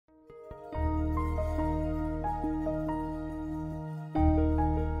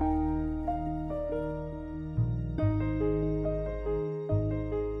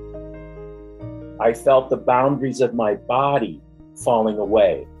I felt the boundaries of my body falling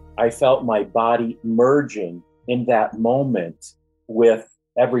away. I felt my body merging in that moment with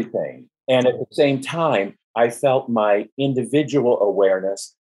everything. And at the same time, I felt my individual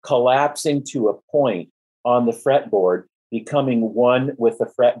awareness collapsing to a point on the fretboard, becoming one with the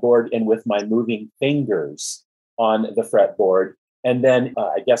fretboard and with my moving fingers on the fretboard. And then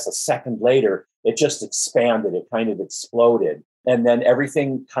I guess a second later, it just expanded. It kind of exploded. And then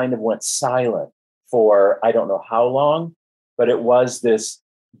everything kind of went silent for I don't know how long, but it was this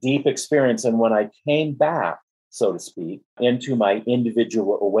deep experience. And when I came back, so to speak, into my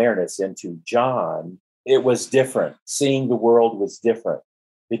individual awareness, into John, it was different. Seeing the world was different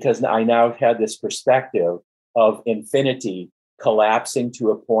because I now had this perspective of infinity collapsing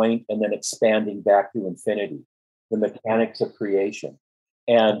to a point and then expanding back to infinity, the mechanics of creation.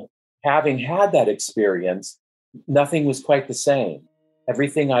 And having had that experience, nothing was quite the same.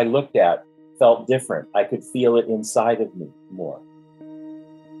 Everything I looked at felt different. I could feel it inside of me more.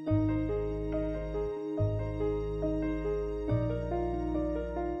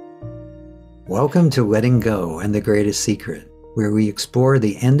 Welcome to Letting Go and the Greatest Secret, where we explore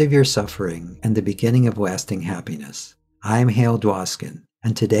the end of your suffering and the beginning of lasting happiness. I'm Hale Dwoskin,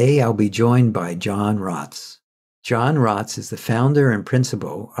 and today I'll be joined by John Raatz. John Raatz is the founder and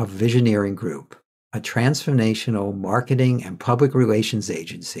principal of Visioneering Group, a transformational marketing and public relations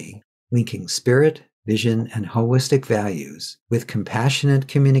agency linking spirit, vision, and holistic values with compassionate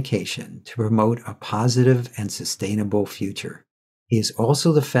communication to promote a positive and sustainable future. He is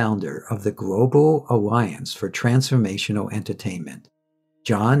also the founder of the Global Alliance for Transformational Entertainment.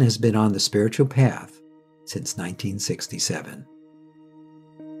 John has been on the spiritual path since 1967.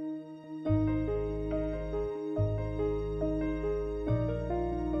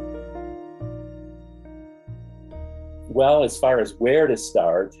 Well, as far as where to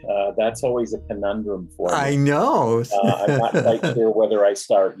start, that's always a conundrum for me. I know. I'm not quite sure whether I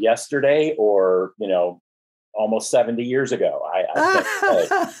start yesterday or, almost 70 years ago.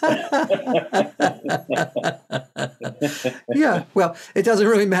 Yeah, well, it doesn't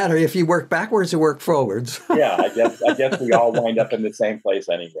really matter if you work backwards or work forwards. Yeah, I guess we all wind up in the same place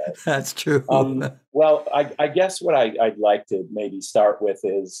anyway. That's true. Well, I guess what I'd like to maybe start with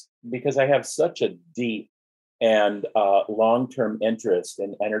is because I have such a deep and long-term interest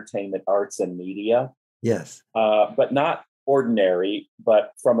in entertainment, arts, and media. Yes. But not ordinary,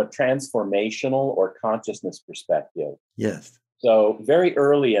 but from a transformational or consciousness perspective. Yes. So very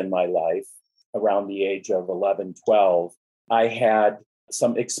early in my life, around the age of 11, 12, I had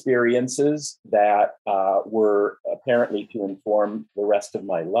some experiences that were apparently to inform the rest of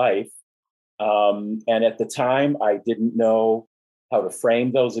my life. And at the time, I didn't know how to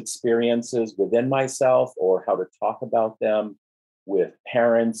frame those experiences within myself or how to talk about them with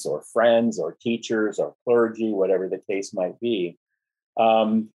parents or friends or teachers or clergy, whatever the case might be.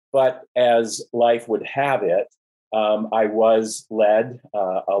 But as life would have it, I was led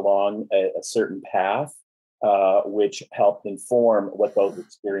along a certain path, which helped inform what those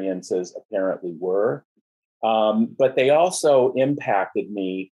experiences apparently were. But they also impacted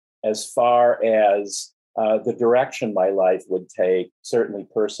me as far as the direction my life would take, certainly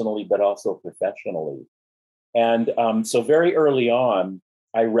personally, but also professionally. And so very early on,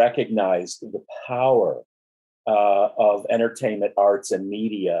 I recognized the power of entertainment, arts, and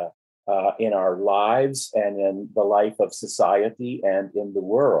media in our lives and in the life of society and in the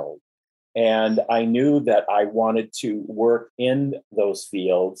world. And I knew that I wanted to work in those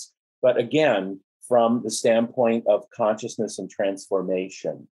fields, but again, from the standpoint of consciousness and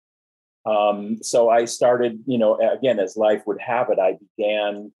transformation. So I started, again, as life would have it, I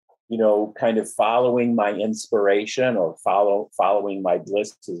began kind of following my inspiration or following my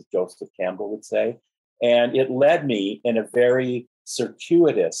bliss, as Joseph Campbell would say. And it led me in a very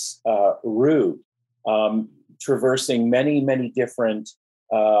circuitous route, traversing many, many different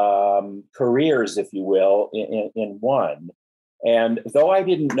careers, if you will, in one. And though I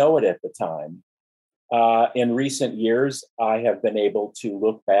didn't know it at the time, in recent years, I have been able to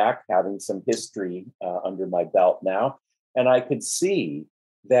look back, having some history under my belt now, and I could see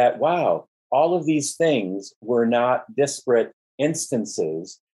that, wow, all of these things were not disparate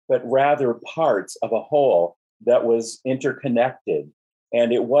instances, but rather parts of a whole that was interconnected.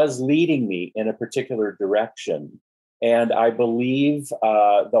 And it was leading me in a particular direction. And I believe,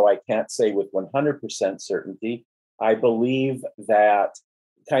 though I can't say with 100% certainty, I believe that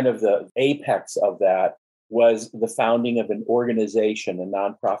kind of the apex of that was the founding of an organization, a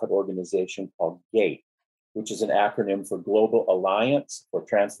nonprofit organization called GATE, which is an acronym for Global Alliance for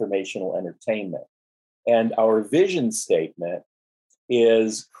Transformational Entertainment. And our vision statement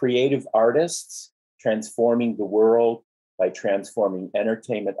is creative artists transforming the world by transforming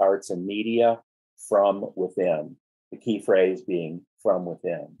entertainment, arts, and media from within. The key phrase being from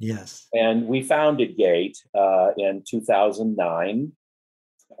within. Yes. And we founded GATE in 2009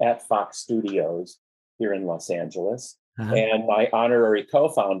 at Fox Studios here in Los Angeles. Uh-huh. And my honorary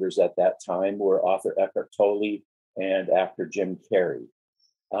co-founders at that time were author Eckhart Tolle and actor Jim Carrey.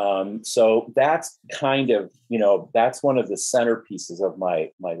 So that's kind of, that's one of the centerpieces of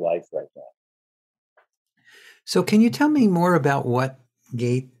my life right now. So can you tell me more about what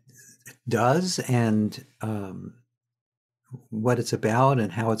GATE does and what it's about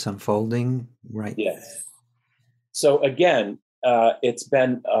and how it's unfolding right now? Yes. So again, it's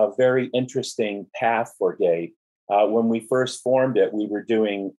been a very interesting path for GATE. When we first formed it, we were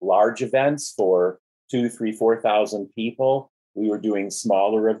doing large events for 2,000, 3,000, 4,000 people. We were doing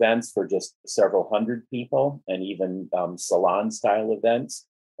smaller events for just several hundred people, and even salon-style events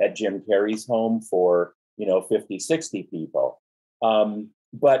at Jim Carrey's home for 50, 60 people.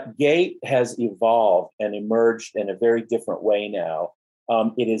 But GATE has evolved and emerged in a very different way now.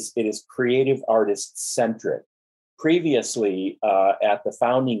 It is creative artist centric. Previously, at the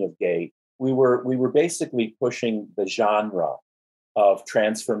founding of GATE, we were basically pushing the genre of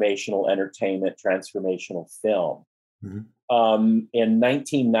transformational entertainment, transformational film. Mm-hmm. In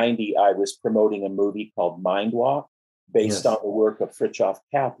 1990, I was promoting a movie called Mind Walk, based on the work of Fritjof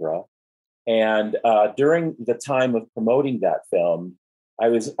Capra. And during the time of promoting that film, I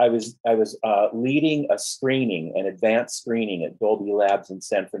was leading a screening, an advanced screening at Dolby Labs in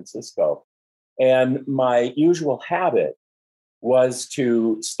San Francisco. And my usual habit was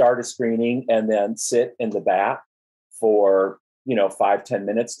to start a screening and then sit in the back for 5-10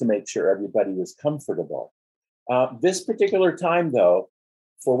 minutes to make sure everybody was comfortable. This particular time, though,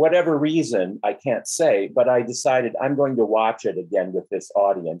 for whatever reason, I can't say, but I decided I'm going to watch it again with this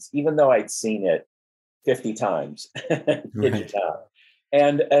audience, even though I'd seen it 50 times. Right.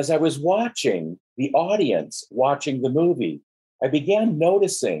 And as I was watching the audience, watching the movie, I began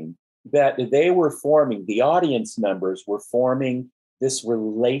noticing that the audience members were forming this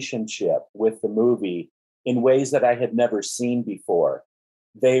relationship with the movie in ways that I had never seen before.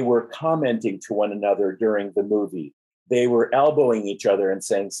 They were commenting to one another during the movie. They were elbowing each other and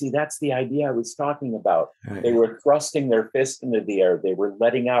saying, see, that's the idea I was talking about. Right. They were thrusting their fist into the air. They were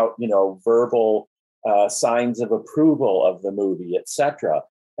letting out, verbal signs of approval of the movie, etc.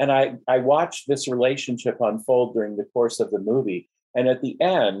 And I watched this relationship unfold during the course of the movie. And at the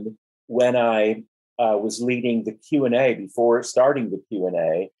end, when I was leading the Q&A, before starting the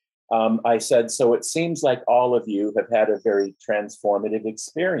Q&A, I said, so it seems like all of you have had a very transformative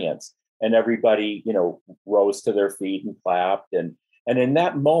experience. And everybody, rose to their feet and clapped. And in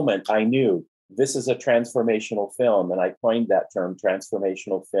that moment, I knew this is a transformational film. And I coined that term,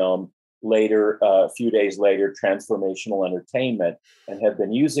 transformational film. Later, a few days later, transformational entertainment, and have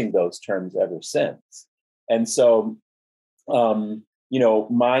been using those terms ever since. And so,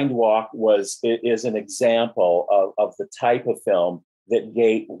 Mind Walk is an example of the type of film that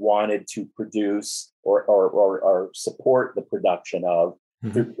GATE wanted to produce or support the production of,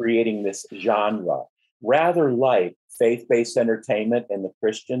 mm-hmm. through creating this genre. Rather like faith-based entertainment in the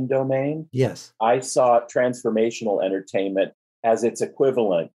Christian domain, yes, I saw transformational entertainment as its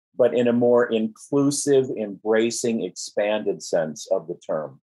equivalent, but in a more inclusive, embracing, expanded sense of the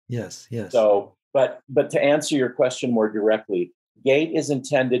term. Yes, yes. So, but to answer your question more directly, GATE is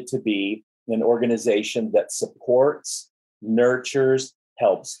intended to be an organization that supports, nurtures,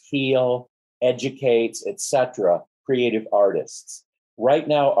 helps heal, educates, etc., creative artists. Right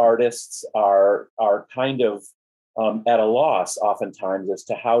now, artists are kind of at a loss oftentimes as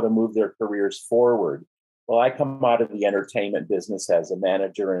to how to move their careers forward. Well, I come out of the entertainment business as a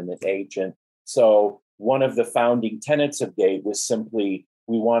manager and an agent. So one of the founding tenets of GATE was simply,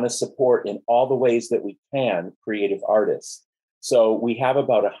 we want to support in all the ways that we can creative artists. So we have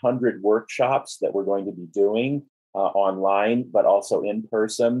about 100 workshops that we're going to be doing online, but also in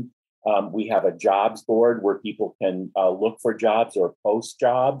person. We have a jobs board where people can look for jobs or post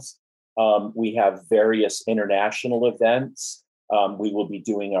jobs. We have various international events. We will be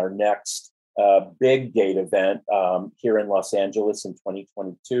doing our next big GATE event here in Los Angeles in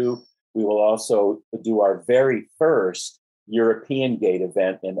 2022. We will also do our very first European GATE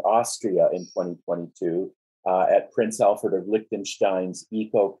event in Austria in 2022 at Prince Alfred of Liechtenstein's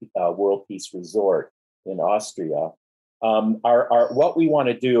Eco World Peace Resort in Austria. What we want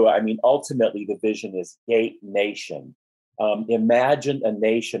to do, ultimately the vision is GATE Nation. Imagine a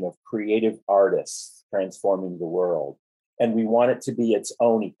nation of creative artists transforming the world. And we want it to be its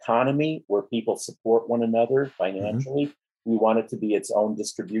own economy where people support one another financially. Mm-hmm. We want it to be its own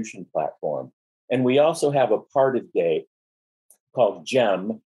distribution platform. And we also have a part of GATE called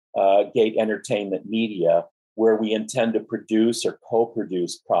GEM, GATE Entertainment Media, where we intend to produce or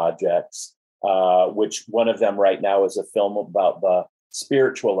co-produce projects, which one of them right now is a film about the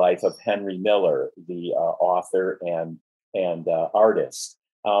spiritual life of Henry Miller, the author and artist.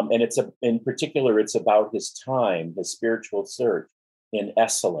 And in particular, it's about his time, his spiritual search in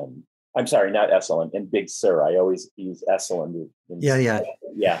Esalen. I'm sorry, not Esalen, in Big Sur. I always use Esalen.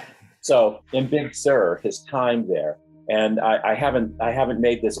 Yeah. So in Big Sur, his time there. And I haven't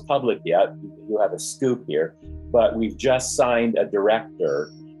made this public yet. You have a scoop here, but we've just signed a director,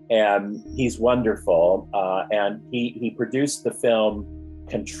 and he's wonderful. And he produced the film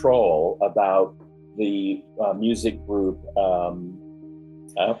Control about the music group.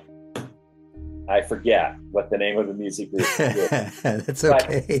 I forget what the name of the music group is. That's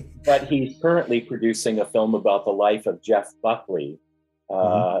okay. But he's currently producing a film about the life of Jeff Buckley,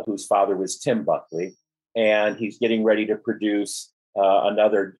 whose father was Tim Buckley. And he's getting ready to produce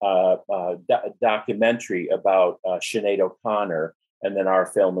another documentary about Sinead O'Connor. And then our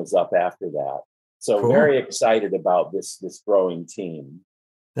film is up after that. So cool. Very excited about this growing team.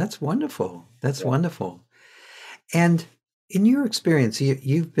 That's wonderful. That's wonderful. And in your experience,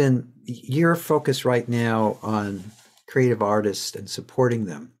 you're focused right now on creative artists and supporting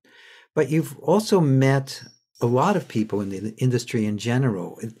them, but you've also met a lot of people in the industry in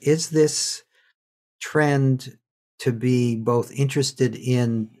general. Is this trend to be both interested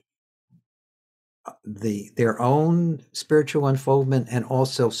in their own spiritual unfoldment and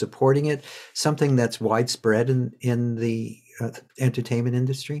also supporting it something that's widespread in the entertainment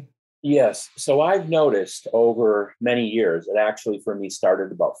industry? Yes. So I've noticed over many years, it actually for me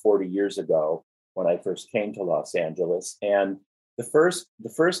started about 40 years ago when I first came to Los Angeles. And the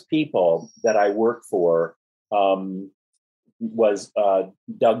first people that I worked for was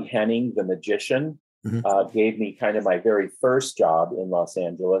Doug Henning, the magician, gave me kind of my very first job in Los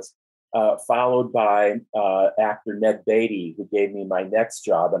Angeles, followed by actor Ned Beatty, who gave me my next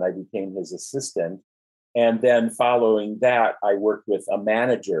job, and I became his assistant. And then following that, I worked with a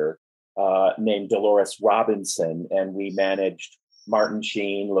manager named Dolores Robinson, and we managed Martin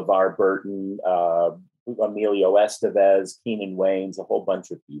Sheen, LeVar Burton, Emilio Estevez, Keenan Waynes, a whole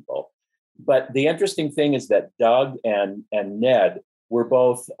bunch of people. But the interesting thing is that Doug and Ned were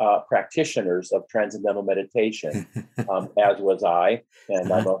both practitioners of transcendental meditation, as was I,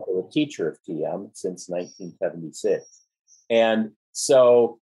 and I'm also a teacher of TM since 1976. And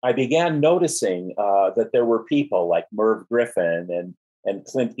so I began noticing that there were people like Merv Griffin and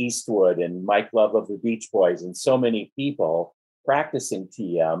Clint Eastwood and Mike Love of the Beach Boys and so many people practicing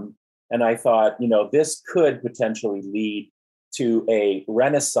TM. And I thought, this could potentially lead to a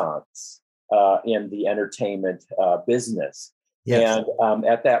renaissance in the entertainment business. Yes. And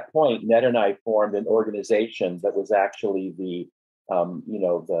at that point, Ned and I formed an organization that was actually the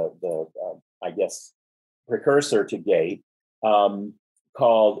I guess, precursor to GATE,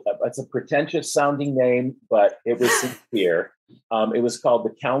 called, it's a pretentious sounding name, but it was sincere. It was called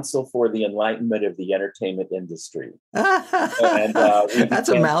the Council for the Enlightenment of the Entertainment Industry. And that's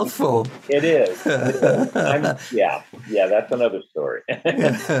a mouthful. It is. Yeah, that's another story.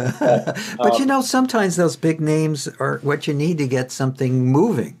 But sometimes those big names are what you need to get something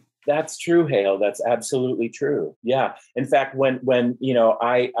moving. That's true, Hale. That's absolutely true. Yeah. In fact, when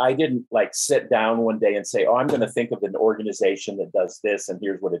I didn't sit down one day and say, I'm going to think of an organization that does this and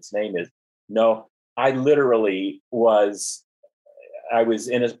here's what its name is. No, I literally I was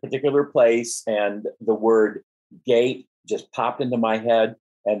in a particular place and the word GATE just popped into my head.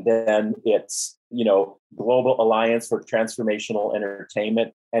 And then it's, Global Alliance for Transformational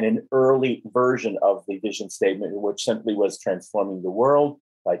Entertainment, and an early version of the vision statement, which simply was transforming the world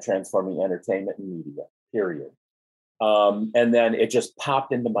by transforming entertainment and media, period. And then it just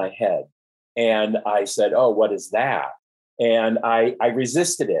popped into my head. And I said, oh, what is that? And I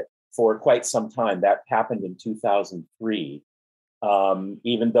resisted it for quite some time. That happened in 2003.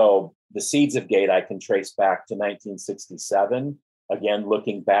 Even though the seeds of GATE I can trace back to 1967, again,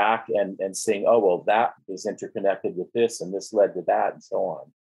 looking back and seeing, oh, well, that is interconnected with this and this led to that and so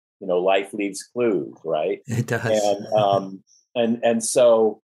on. Life leaves clues, right? It does. And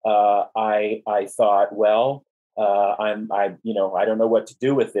so I thought, well, I don't know what to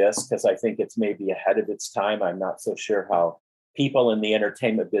do with this because I think it's maybe ahead of its time. I'm not so sure how people in the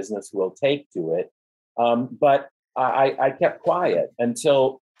entertainment business will take to it. But I kept quiet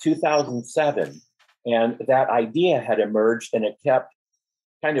until 2007. And that idea had emerged and it kept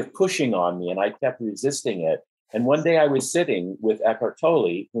kind of pushing on me and I kept resisting it. And one day I was sitting with Eckhart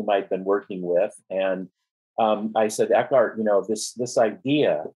Tolle, whom I'd been working with, and I said, Eckhart, this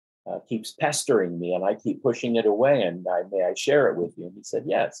idea keeps pestering me, and I keep pushing it away. And may I share it with you? And he said,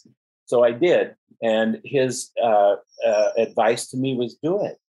 yes. So I did. And his advice to me was, do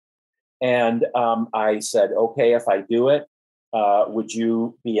it. And I said, okay, if I do it, would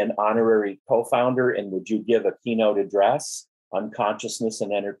you be an honorary co-founder, and would you give a keynote address on consciousness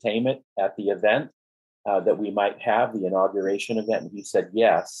and entertainment at the event that we might have, the inauguration event? And he said,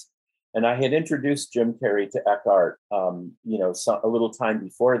 yes. And I had introduced Jim Carrey to Eckhart, a little time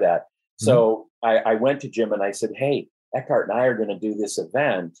before that. So I went to Jim and I said, hey, Eckhart and I are going to do this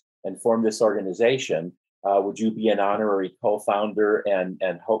event and form this organization. Would you be an honorary co-founder and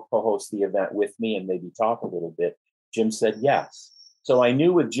co-host the event with me and maybe talk a little bit? Jim said yes. So I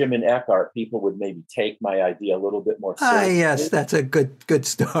knew with Jim and Eckhart, people would maybe take my idea a little bit more seriously. Yes, that's a good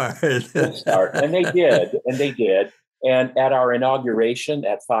start. Good start. And they did. And at our inauguration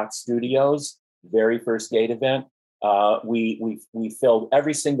at Fox Studios, very first Gate event, we filled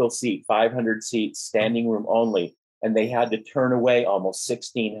every single seat, 500 seats, standing room only, and they had to turn away almost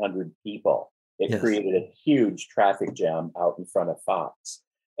 1,600 people. It created a huge traffic jam out in front of Fox.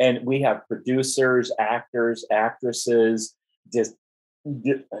 And we have producers, actors, actresses,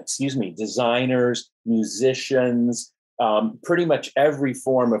 designers, musicians, pretty much every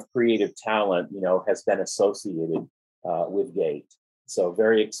form of creative talent, has been associated with Gate. So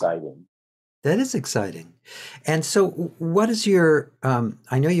very exciting. That is exciting. And so what is your,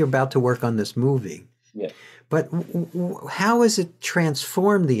 I know you're about to work on this movie, but how has it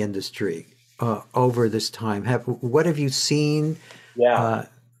transformed the industry over this time? What have you seen?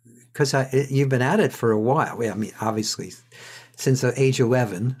 Because you've been at it for a while. I mean, obviously, since age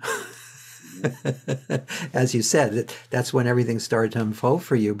 11, as you said, that's when everything started to unfold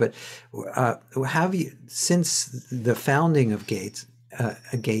for you. But have you, since the founding of Gate,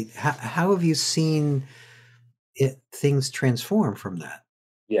 how have you seen things transform from that?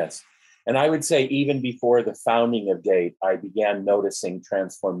 Yes. And I would say even before the founding of Gate, I began noticing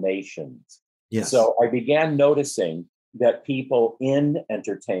transformations. Yes. So I began noticing that people in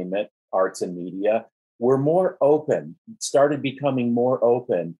entertainment, arts and media were more open, started becoming more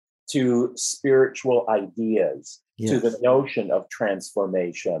open to spiritual ideas, to the notion of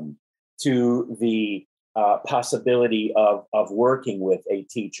transformation, to the possibility of working with a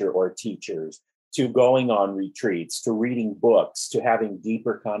teacher or teachers, to going on retreats, to reading books, to having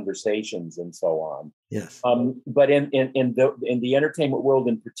deeper conversations, and so on. Yes. But in the entertainment world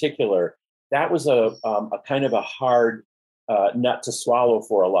in particular, that was a kind of a hard nut to swallow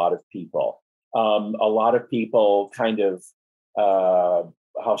for a lot of people. A lot of people kind of,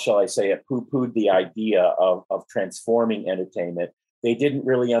 how shall I say it, poo-pooed the idea of transforming entertainment. They didn't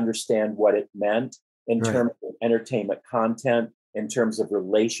really understand what it meant in terms of entertainment content, in terms of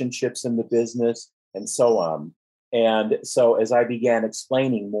relationships in the business, and so on. And so as I began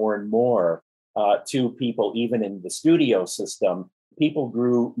explaining more and more to people, even in the studio system, people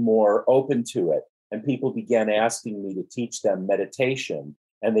grew more open to it. And people began asking me to teach them meditation.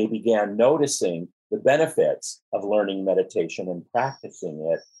 And they began noticing the benefits of learning meditation and practicing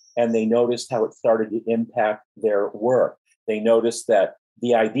it. And they noticed how it started to impact their work. They noticed that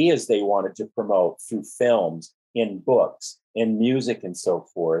the ideas they wanted to promote through films, in books, in music, and so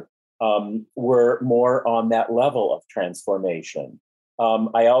forth, were more on that level of transformation.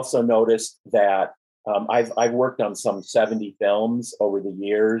 I also noticed that I've worked on some 70 films over the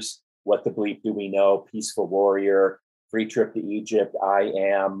years. What the Bleep Do We Know? Peaceful Warrior, Free Trip to Egypt, I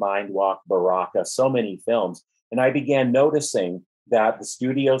Am, Mind Walk, Baraka, so many films. And I began noticing that the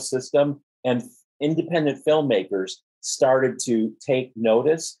studio system and independent filmmakers started to take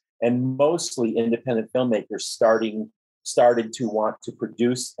notice, and mostly independent filmmakers started to want to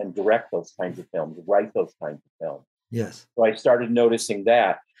produce and direct those kinds of films, write those kinds of films. Yes. So I started noticing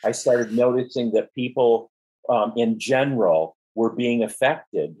that. I started noticing that people in general were being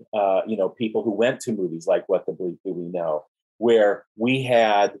affected. People who went to movies like What the Bleep Do We Know, where we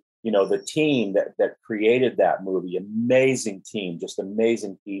had, the team that created that movie, amazing team, just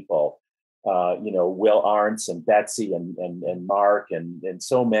amazing people. Will Arntz and Betsy and Mark and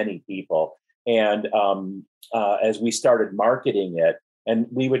so many people. And as we started marketing it, and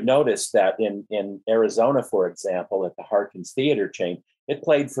we would notice that in Arizona, for example, at the Harkins Theater chain, it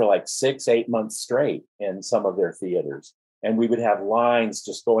played for like 6-8 months straight in some of their theaters. And we would have lines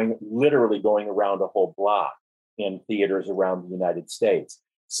just literally going around a whole block in theaters around the United States.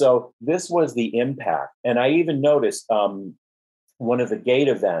 So this was the impact. And I even noticed one of the Gate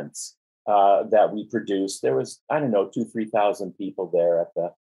events that we produced, there was, 2,000-3,000 people there at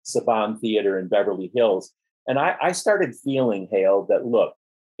the Saban Theater in Beverly Hills. And I started feeling, Hale, that look,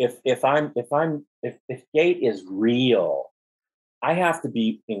 if Gate is real, I have to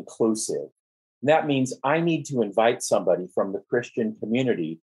be inclusive. And that means I need to invite somebody from the Christian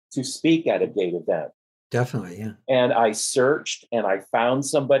community to speak at a gay event. Definitely, yeah. And I searched and I found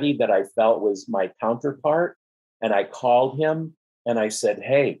somebody that I felt was my counterpart. And I called him and I said,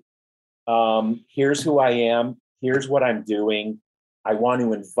 hey, here's who I am. Here's what I'm doing. I want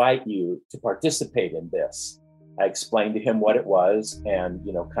to invite you to participate in this. I explained to him what it was and,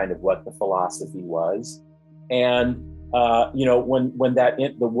 kind of what the philosophy was. And,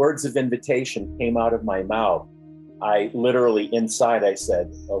 the words of invitation came out of my mouth, I literally inside, I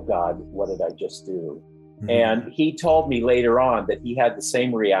said, oh God, what did I just do? Mm-hmm. And he told me later on that he had the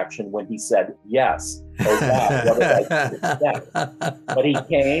same reaction when he said, yes, oh God, what did I do? Yeah. But he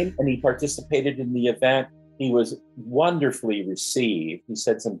came and he participated in the event. He was wonderfully received. He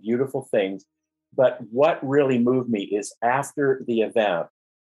said some beautiful things. But what really moved me is after the event,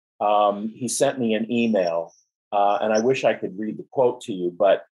 he sent me an email, and I wish I could read the quote to you,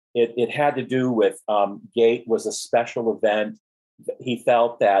 but it had to do with GATE was a special event. He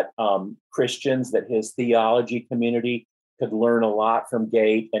felt that Christians, that his theology community could learn a lot from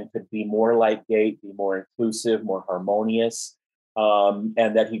GATE and could be more like GATE, be more inclusive, more harmonious, and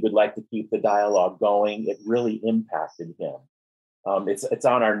that he would like to keep the dialogue going. It really impacted him. It's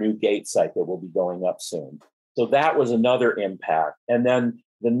on our new GATE site that will be going up soon. So that was another impact. And then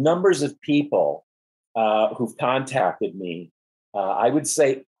the numbers of people who've contacted me, I would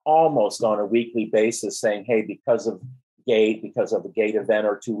say almost on a weekly basis saying, hey, because of GATE, because of the GATE event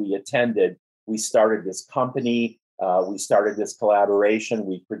or two we attended, we started this company, we started this collaboration,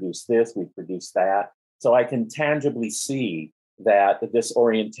 we produced this, we produced that. So I can tangibly see that this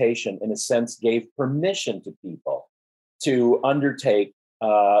orientation, in a sense, gave permission to people to undertake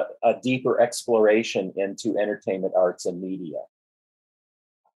a deeper exploration into entertainment, arts, and media.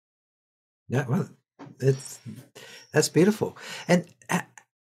 Yeah, well, that's beautiful. And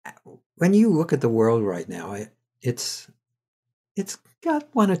when you look at the world right now, it's got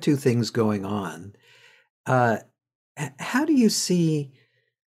one or two things going on. How do you see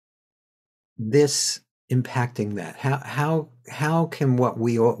this impacting that? How can what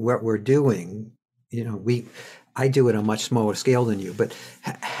we're doing? I do it on a much smaller scale than you, but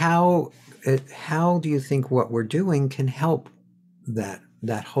how do you think what we're doing can help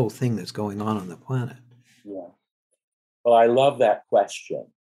that whole thing that's going on the planet? Yeah. Well, I love that question.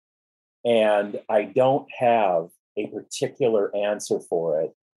 And I don't have a particular answer for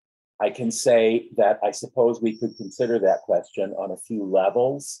it. I can say that I suppose we could consider that question on a few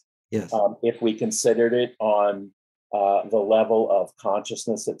levels. Yes. If we considered it on the level of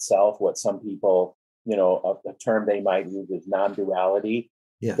consciousness itself, what some people, a term they might use is non-duality,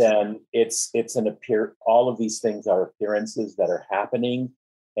 yes. Then it's all of these things are appearances that are happening.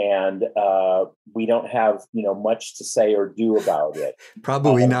 And we don't have, much to say or do about it.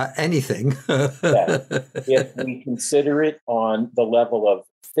 Probably not anything. Yeah. If we consider it on the level of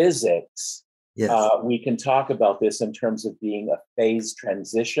physics, yes. We can talk about this in terms of being a phase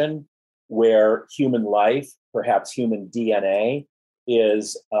transition where human life, perhaps human DNA,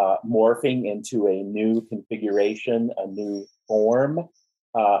 is morphing into a new configuration, a new form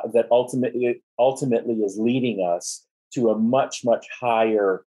that ultimately is leading us to a much, much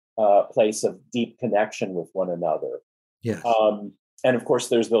higher place of deep connection with one another. Yes. And of course,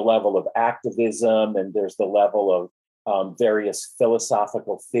 there's the level of activism and there's the level of various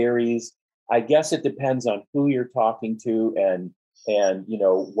philosophical theories. I guess it depends on who you're talking to and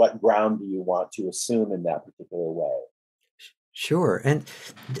what ground do you want to assume in that particular way. Sure. And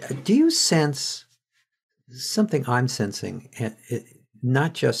do you sense something I'm sensing,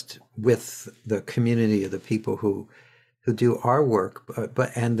 not just with the community of the people who do our work,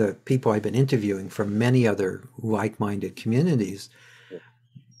 but and the people I've been interviewing from many other like-minded communities.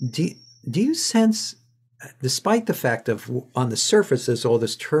 Do you sense, despite the fact of on the surface there's all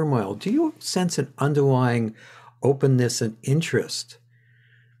this turmoil, do you sense an underlying openness and interest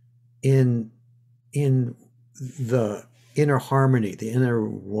in the inner harmony, the inner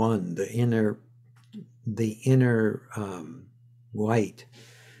one, the inner light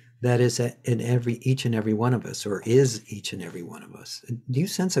that is in each and every one of us, or is each and every one of us? Do you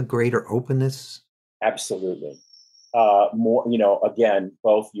sense a greater openness? Absolutely. More, again,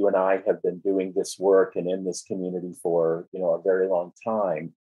 both you and I have been doing this work and in this community for, a very long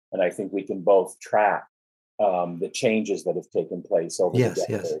time. And I think we can both track the changes that have taken place over the decade.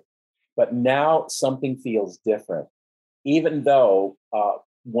 Yes. But now something feels different, even though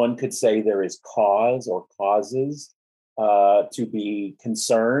one could say there is cause or causes to be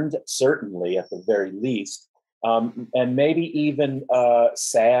concerned, certainly at the very least, and maybe even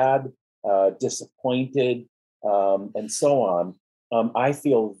sad, disappointed, and so on. I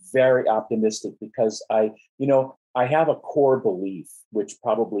feel very optimistic because I have a core belief, which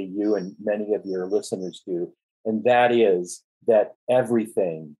probably you and many of your listeners do, and that is that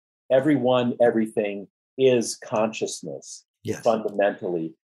everything is consciousness, Yes.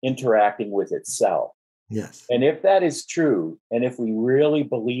 fundamentally interacting with itself. Yes. And if that is true, and if we really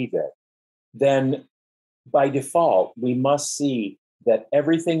believe it, then by default, we must see that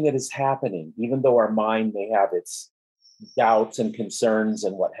everything that is happening, even though our mind may have its doubts and concerns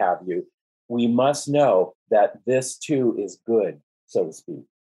and what have you, we must know that this too is good, so to speak.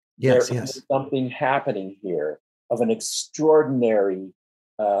 There Yes. is Yes. something happening here of an extraordinarily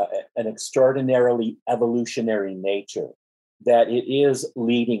evolutionary nature, that it is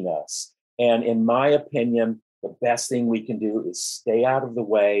leading us. And in my opinion, the best thing we can do is stay out of the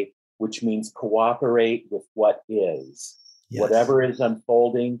way, which means cooperate with what is. Yes. Whatever is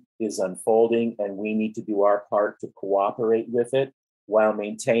unfolding, and we need to do our part to cooperate with it while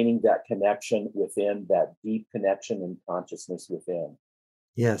maintaining that connection within, that deep connection and consciousness within.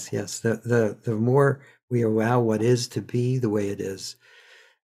 Yes. Yes. The more we allow what is to be the way it is,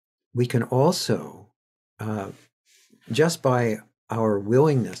 we can also, uh, just by our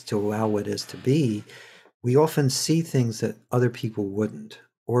willingness to allow what is to be, we often see things that other people wouldn't,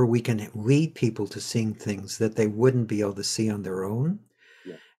 or we can lead people to seeing things that they wouldn't be able to see on their own.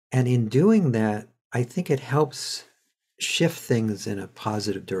 Yeah. And in doing that, I think it helps shift things in a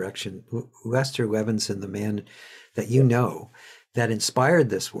positive direction. Lester Levinson, the man that you know that inspired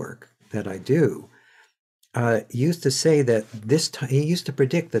this work that I do, used to say that he used to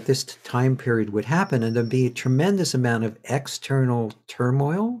predict that this time period would happen and there'd be a tremendous amount of external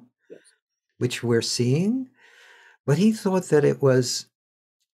turmoil, Yes. which we're seeing. But he thought that it was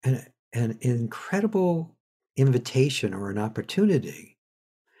an incredible invitation or an opportunity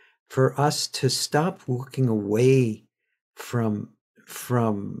for us to stop looking away from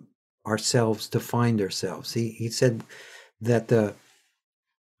ourselves to find ourselves. He said that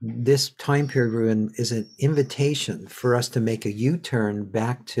this time period is an invitation for us to make a U-turn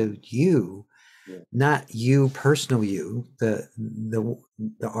back to you, Yeah. not you, personal you, the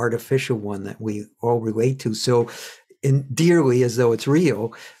artificial one that we all relate to so dearly as though it's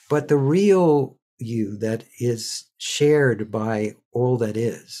real, but the real you that is shared by all that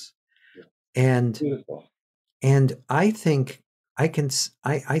is. Yeah. And Beautiful. I think I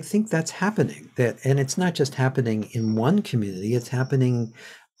think that's happening, and it's not just happening in one community, it's happening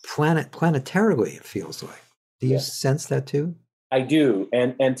planetarily, it feels like. Do you Yeah. sense that too? I do.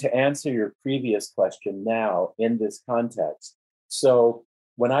 And to answer your previous question now in this context, so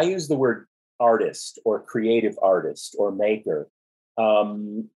when I use the word artist or creative artist or maker,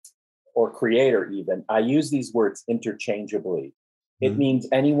 um, or creator even, I use these words interchangeably. It Mm-hmm. means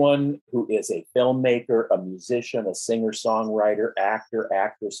anyone who is a filmmaker, a musician, a singer, songwriter, actor,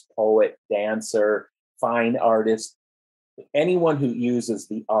 actress, poet, dancer, fine artist, anyone who uses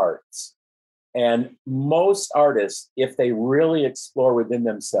the arts. And most artists, if they really explore within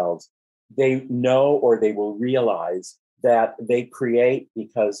themselves, they know or they will realize that they create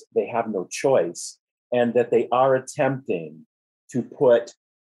because they have no choice, and that they are attempting to put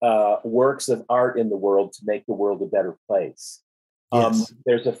works of art in the world to make the world a better place. Yes.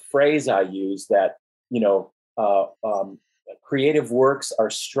 There's a phrase I use that, you know, creative works are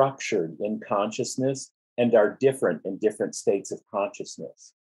structured in consciousness and are different in different states of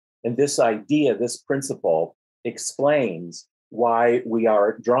consciousness. And this idea, this principle explains why we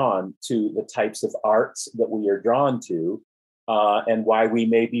are drawn to the types of arts that we are drawn to, and why we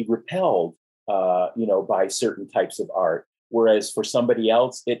may be repelled, by certain types of art. Whereas for somebody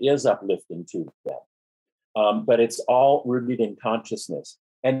else, it is uplifting to them. But it's all rooted in consciousness.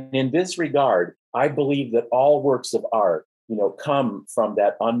 And in this regard, I believe that all works of art, come from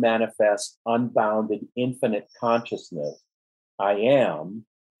that unmanifest, unbounded, infinite consciousness, I am,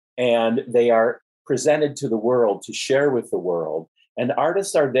 and they are presented to the world to share with the world. And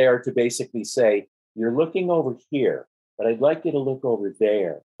artists are there to basically say, you're looking over here, but I'd like you to look over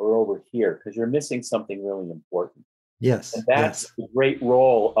there or over here because you're missing something really important. And Yes. that's Yes. the great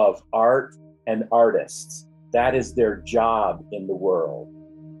role of art and artists. That is their job in the world.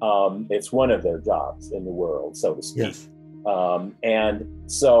 It's one of their jobs in the world, so to speak. Yes. And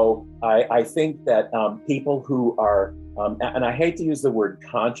so I think that people who are, and I hate to use the word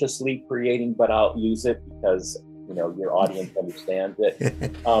consciously creating, but I'll use it because, your audience understands it.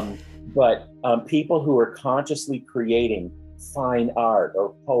 But people who are consciously creating fine art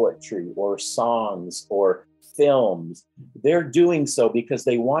or poetry or songs or films, they're doing so because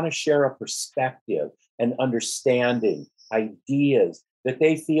they want to share a perspective and understanding, ideas that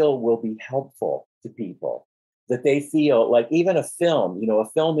they feel will be helpful to people, that they feel like even a film, a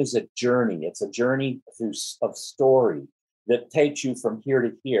film is a journey. It's a journey of story that takes you from here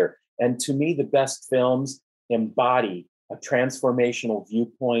to here. And to me, the best films embody a transformational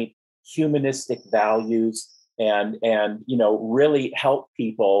viewpoint, humanistic values, and really help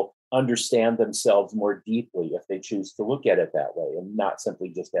people understand themselves more deeply if they choose to look at it that way and not simply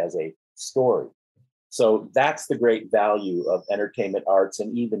just as a story. So that's the great value of entertainment arts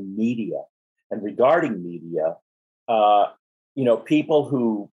and even media. And regarding media,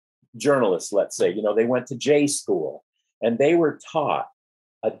 people journalists, let's say, they went to J school and they were taught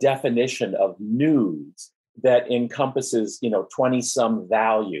a definition of news that encompasses, 20 some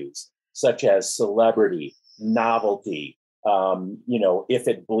values, such as celebrity, novelty, if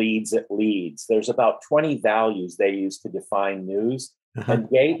it bleeds, it leads. There's about 20 values they use to define news. Uh-huh. And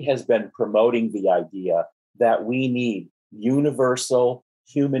Gate has been promoting the idea that we need universal,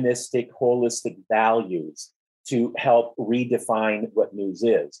 humanistic, holistic values to help redefine what news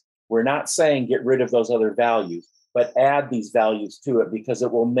is. We're not saying get rid of those other values, but add these values to it because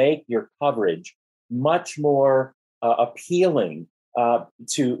it will make your coverage much more appealing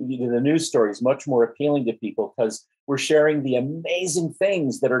to the news stories, much more appealing to people because we're sharing the amazing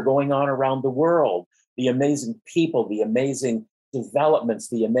things that are going on around the world, the amazing people, the amazing developments,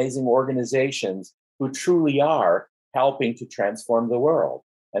 the amazing organizations who truly are helping to transform the world.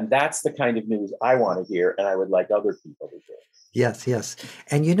 And that's the kind of news I want to hear, and I would like other people to hear. Yes, yes.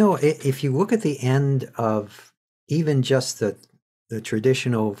 And if you look at the end of even just the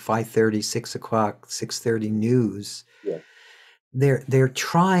traditional 5:30, 6 o'clock, 6:30 news, yeah, they're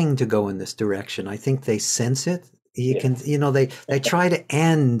trying to go in this direction. I think they sense it. You can, they try to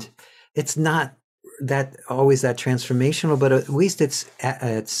end. It's not that always that transformational, but at least it's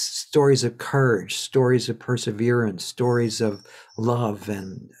stories of courage, stories of perseverance, stories of love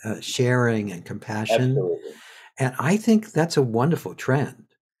and sharing and compassion. Absolutely. And I think that's a wonderful trend.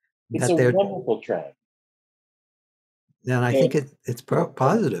 It's a wonderful trend. And I think it's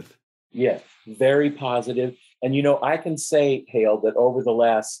positive. Yeah, very positive. And, I can say, Hale, that over the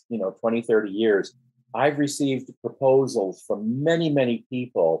last, 20, 30 years, I've received proposals from many, many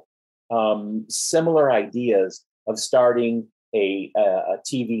people, similar ideas of starting a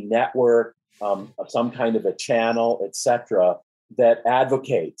TV network, of some kind of a channel, etc., that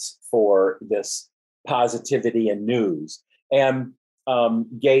advocates for this positivity in news. And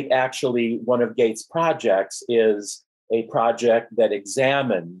Gate, actually, one of Gate's projects is a project that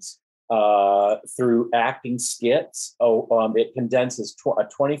examines through acting skits. It condenses a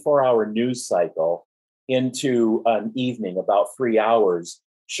 24-hour news cycle into an evening, about 3 hours,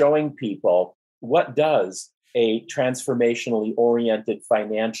 showing people what does a transformationally oriented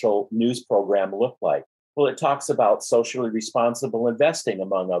financial news program look like. Well, it talks about socially responsible investing,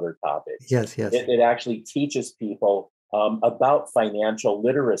 among other topics. Yes, yes. It actually teaches people about financial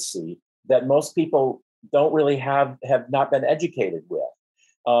literacy that most people don't really have not been educated with.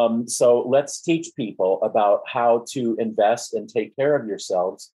 So let's teach people about how to invest and take care of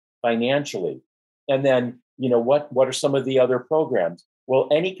yourselves financially. And then, what are some of the other programs? Well,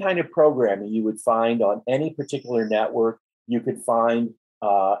 any kind of programming you would find on any particular network, you could find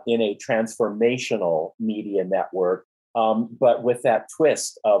in a transformational media network, but with that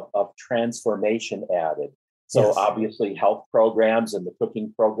twist of transformation added. So yes. Obviously health programs and the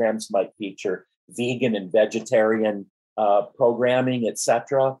cooking programs might feature vegan and vegetarian programming,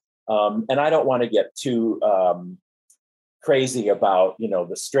 etc. And I don't want to get too crazy about,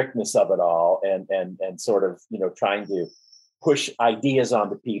 the strictness of it all and sort of, trying to push ideas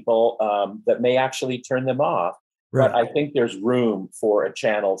onto people that may actually turn them off. Right. But I think there's room for a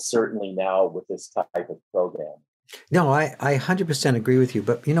channel, certainly now, with this type of program. No, I 100% agree with you.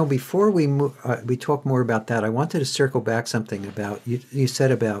 But, before we talk more about that, I wanted to circle back something about, you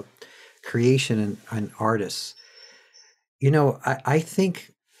said about creation and artists. I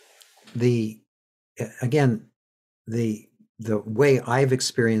think the way I've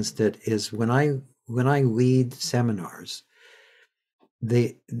experienced it is when I lead seminars,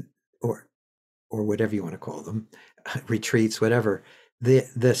 or whatever you want to call them, retreats, whatever,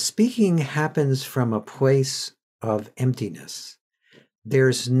 the speaking happens from a place of emptiness.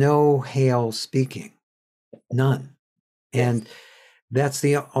 There's no Hale speaking, none. And that's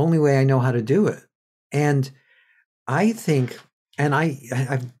the only way I know how to do it. And I think, and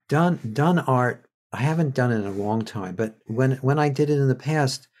I've done art. I haven't done it in a long time, but when I did it in the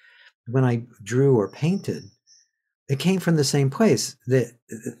past, when I drew or painted, it came from the same place. That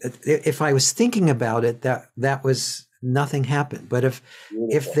if I was thinking about it, that was nothing happened. But if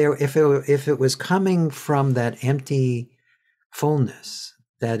it was coming from that empty fullness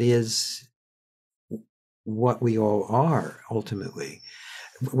that is what we all are ultimately.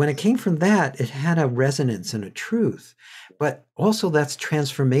 When it came from that, it had a resonance and a truth, but also that's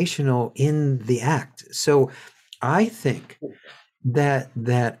transformational in the act. So I think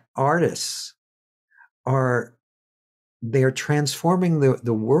that artists are, they're transforming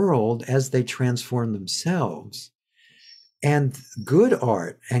the world as they transform themselves. And good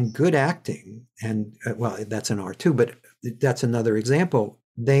art and good acting, and well, that's an art too, but that's another example.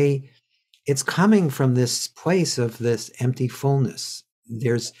 It's coming from this place of this empty fullness.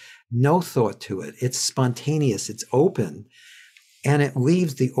 There's no thought to it. It's spontaneous, it's open, and it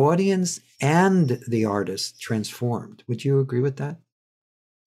leaves the audience and the artist transformed. Would you agree with that?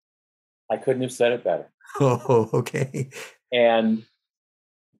 I couldn't have said it better. Oh, okay. And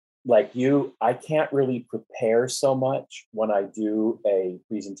like you, I can't really prepare so much when I do a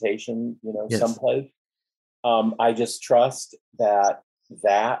presentation, Yes. someplace. I just trust that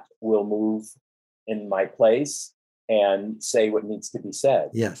will move in my place and say what needs to be said.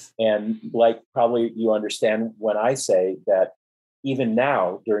 Yes. And like probably you understand when I say that even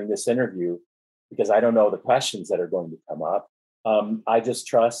now during this interview, because I don't know the questions that are going to come up, I just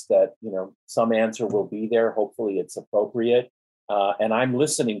trust that, some answer will be there. Hopefully it's appropriate. And I'm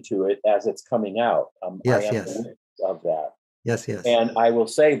listening to it as it's coming out. Yes, I am yes. aware of that. Yes, yes. And I will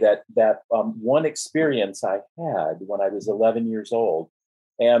say that one experience I had when I was 11 years old,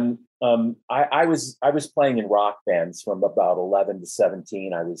 and I was playing in rock bands from about 11 to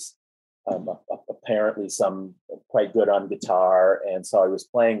 17. I was apparently some quite good on guitar, and so I was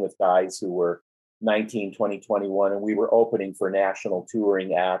playing with guys who were 19, 20, 21, and we were opening for national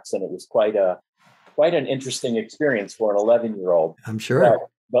touring acts, and it was quite an interesting experience for an 11-year-old. I'm sure.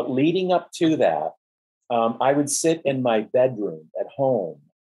 But leading up to that, I would sit in my bedroom at home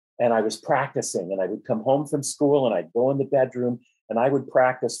and I was practicing, and I would come home from school and I'd go in the bedroom and I would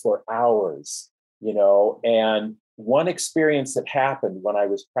practice for hours, and one experience that happened when I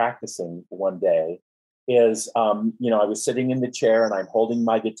was practicing one day is, I was sitting in the chair and I'm holding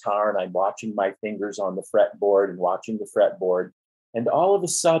my guitar and I'm watching my fingers on the fretboard and watching the fretboard. And all of a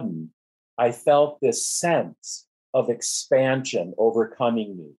sudden, I felt this sense of expansion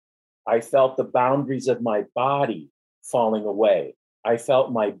overcoming me. I felt the boundaries of my body falling away. I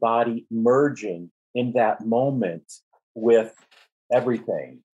felt my body merging in that moment with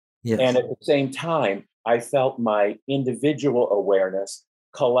everything. Yes. And at the same time, I felt my individual awareness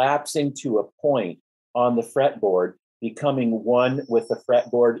collapsing to a point on the fretboard, becoming one with the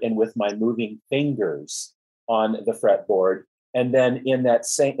fretboard and with my moving fingers on the fretboard. And then in that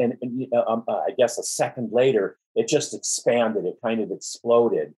same, I guess a second later, it just expanded. It kind of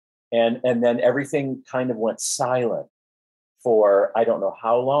exploded. And then everything kind of went silent for, I don't know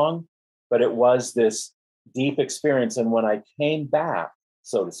how long, but it was this deep experience. And when I came back,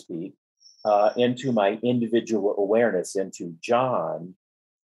 so to speak, into my individual awareness, into John,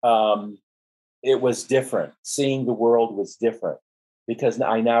 it was different. Seeing the world was different because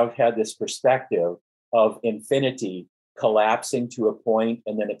I now had this perspective of infinity collapsing to a point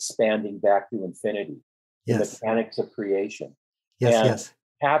and then expanding back to infinity. Yes. The mechanics of creation. Yes, and yes.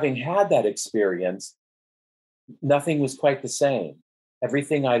 Having had that experience, nothing was quite the same.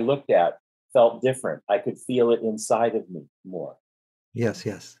 Everything I looked at felt different. I could feel it inside of me more. Yes,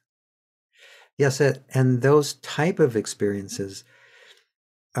 yes. Yes, and those type of experiences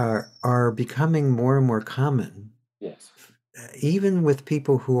are becoming more and more common. Yes. Even with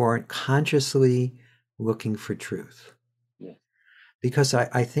people who aren't consciously looking for truth. Yes. Because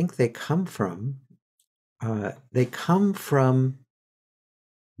I think they come from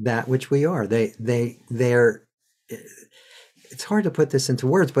that which we are. They're it's hard to put this into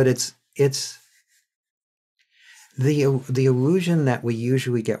words, but it's the illusion that we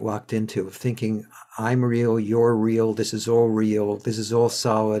usually get locked into of thinking I'm real, you're real, this is all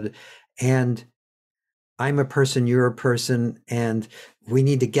solid, and I'm a person, you're a person, and we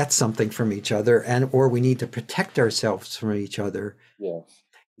need to get something from each other, or we need to protect ourselves from each other. Yes.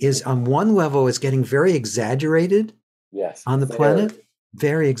 Is on one level is getting very exaggerated. Yes. On the planet,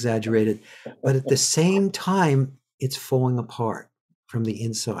 very exaggerated, but at the same time, it's falling apart from the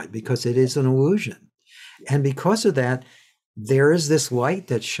inside because it is an illusion. And because of that, there is this light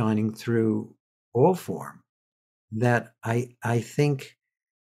that's shining through all form that I think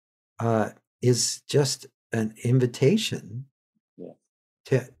is just an invitation.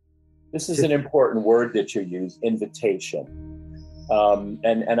 Yeah. This is an important word that you use, invitation.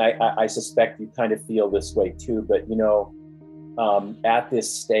 And I suspect you kind of feel this way too, but at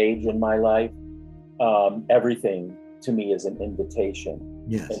this stage in my life, everything to me is an invitation.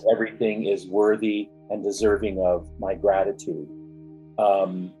 Yes. And everything is worthy and deserving of my gratitude.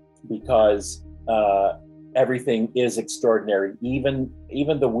 Because everything is extraordinary, even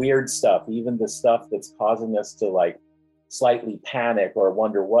the weird stuff, even the stuff that's causing us to like slightly panic or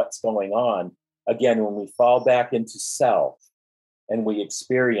wonder what's going on. Again, when we fall back into self and we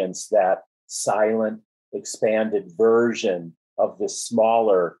experience that silent, expanded version of the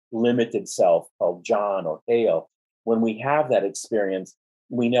smaller, limited self called John or Hale, when we have that experience,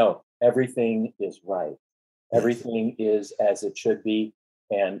 we know everything is right. Yes. Everything is as it should be.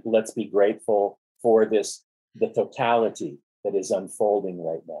 And let's be grateful for this, the totality that is unfolding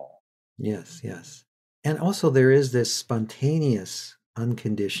right now. Yes, yes. And also there is this spontaneous,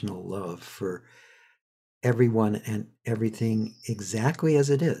 unconditional love for everyone and everything exactly as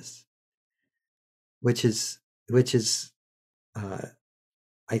it is, which is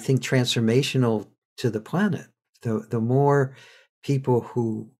I think transformational to the planet. The more people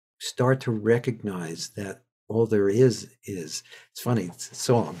who start to recognize that all there is it's funny, it's a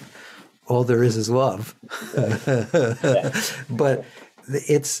song, all there is love. Yeah. But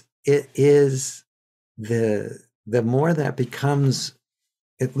it is the more that becomes,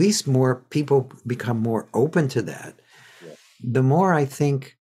 at least more people become more open to that, Yeah. the more I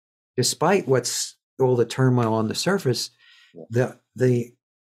think, despite what's all the turmoil on the surface, Yeah.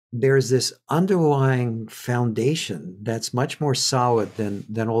 there's this underlying foundation that's much more solid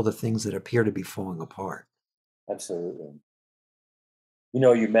than all the things that appear to be falling apart. Absolutely.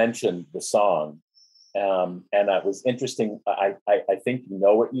 You mentioned the song, and it was interesting. I think you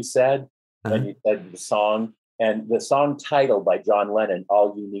know what you said when you said the song, and the song title by John Lennon,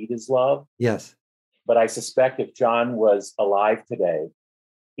 "All You Need Is Love." Yes. But I suspect if John was alive today,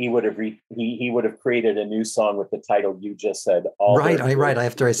 he would have he would have created a new song with the title you just said. Right.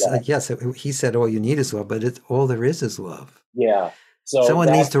 After I said yes, he said all you need is love, but it's all there is love. Yeah. So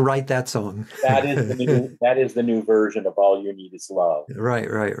someone needs to write that song. that is the new version of All You Need Is Love. Right.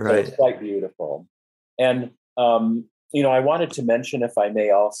 So it's quite beautiful. And I wanted to mention, if I may,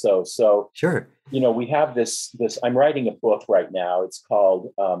 also. So sure. We have this. I'm writing a book right now. It's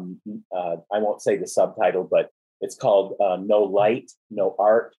called. I won't say the subtitle, but it's called "No Light, No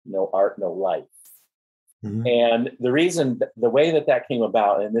Art, No Art, No Life." Mm-hmm. And the reason, the way that came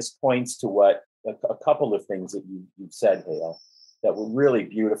about, and this points to what a couple of things that you've said, Hale, that were really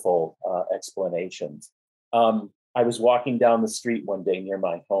beautiful explanations. I was walking down the street one day near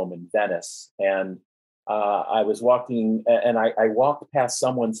my home in Venice, and I was walking, and I walked past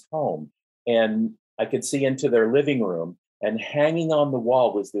someone's home, and I could see into their living room, and hanging on the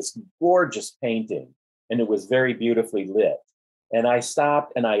wall was this gorgeous painting, and it was very beautifully lit. And I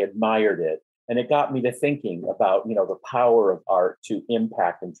stopped and I admired it, and it got me to thinking about, the power of art to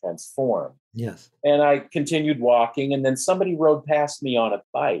impact and transform. Yes. And I continued walking, and then somebody rode past me on a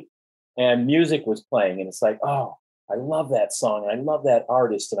bike, and music was playing, and it's like, oh, I love that song, and I love that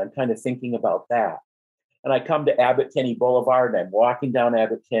artist, and I'm kind of thinking about that. And I come to Abbot Kinney Boulevard, and I'm walking down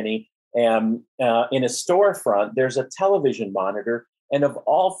Abbot Kinney, and in a storefront, there's a television monitor, and of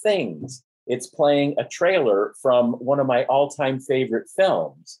all things, it's playing a trailer from one of my all-time favorite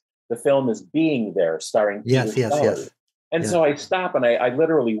films. The film is Being There, starring Peter Sellers. Yes. And so I stop and I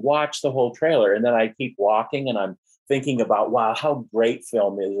literally watch the whole trailer, and then I keep walking, and I'm thinking about, wow, how great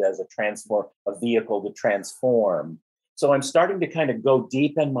film is as a vehicle to transform. So I'm starting to kind of go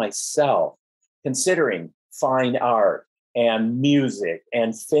deep in myself, considering fine art and music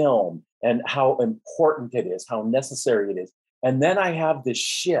and film and how important it is, how necessary it is. And then I have this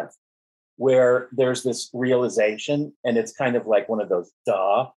shift where there's this realization, and it's kind of like one of those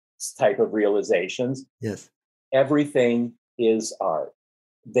duh type of realizations. Yes. Everything is art.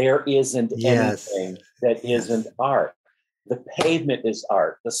 There isn't anything that isn't art. The pavement is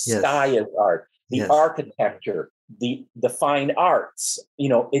art. The sky is art. The architecture, the fine arts,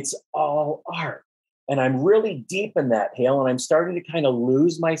 it's all art. And I'm really deep in that, Hale, and I'm starting to kind of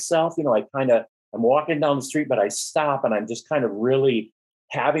lose myself. I'm walking down the street, but I stop, and I'm just kind of really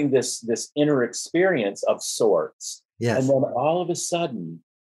having this inner experience of sorts. Yes. And then all of a sudden,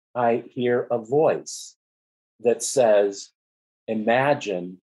 I hear a voice that says,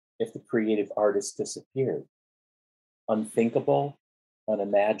 imagine if the creative artist disappeared. Unthinkable,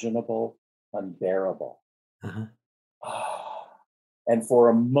 unimaginable, unbearable. Uh-huh. And for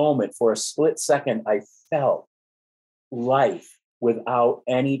a moment, for a split second, I felt life without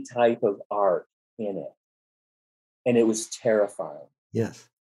any type of art in it. And it was terrifying. Yes.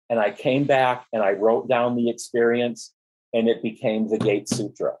 And I came back and I wrote down the experience, and it became the Gate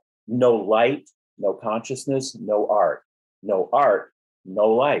Sutra. No light, no consciousness, no art. No art, no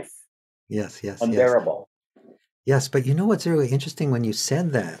life. Yes. Unbearable. Yes, but you know what's really interesting when you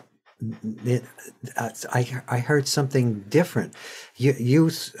said that? I heard something different.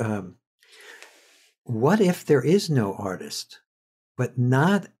 what if there is no artist, but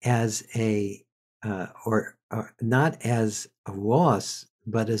not as a not as a loss,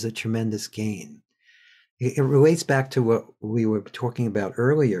 but as a tremendous gain? It relates back to what we were talking about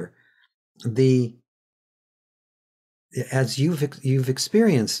earlier. As you've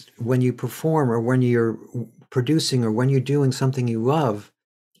experienced, when you perform or when you're producing or when you're doing something you love,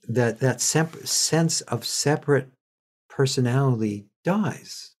 that sense of separate personality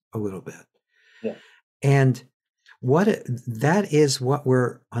dies a little bit. Yeah. And that is what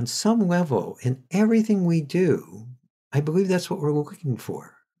we're, on some level, in everything we do, I believe that's what we're looking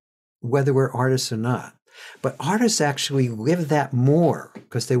for, whether we're artists or not. But artists actually live that more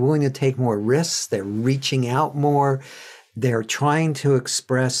because they're willing to take more risks. They're reaching out more. They're trying to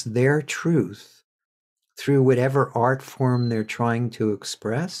express their truth through whatever art form they're trying to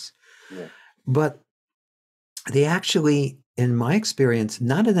express. Yeah. But they actually, in my experience,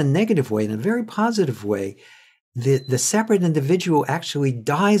 not in a negative way, in a very positive way, the separate individual actually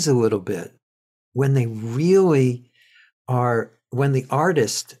dies a little bit when they really are, when the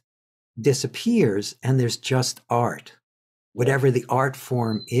artist disappears and there's just art, whatever the art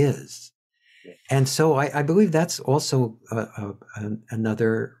form is. Yeah. And so I believe that's also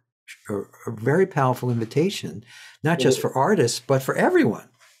another a very powerful invitation, not just for artists, but for everyone.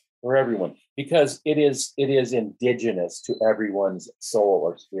 For everyone, because it is indigenous to everyone's soul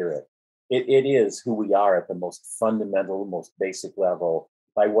or spirit. It is who we are at the most fundamental, most basic level,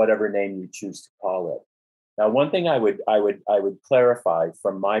 by whatever name you choose to call it. Now, one thing I would clarify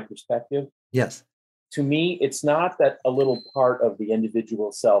from my perspective. Yes. To me, it's not that a little part of the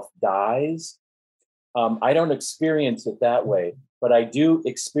individual self dies. I don't experience it that way, but I do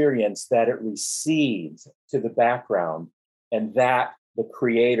experience that it recedes to the background, and that the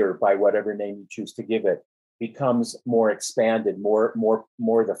creator, by whatever name you choose to give it, becomes more expanded, more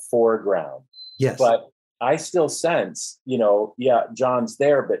the foreground. Yes. But I still sense, John's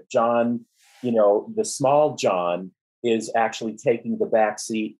there, but John, the small John is actually taking the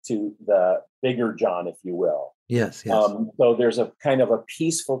backseat to the bigger John, if you will. Yes. So there's a kind of a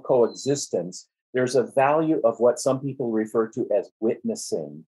peaceful coexistence. There's a value of what some people refer to as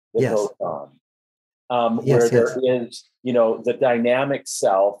witnessing that goes on. Where there is, the dynamic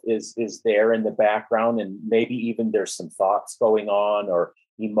self is there in the background, and maybe even there's some thoughts going on or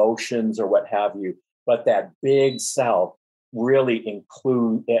emotions or what have you. But that big self really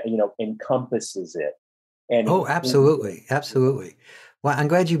encompasses it. And absolutely. Well, I'm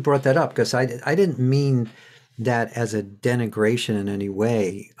glad you brought that up, because I didn't mean that as a denigration in any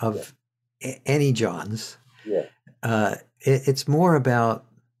way of any Johns. Yeah. It's more about,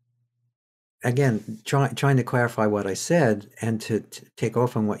 again, trying to clarify what I said and to take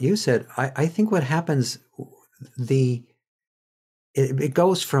off on what you said. I think what happens, it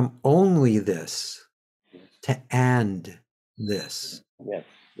goes from only this to and this. Yes.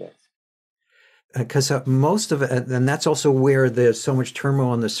 Because most of it, and that's also where there's so much turmoil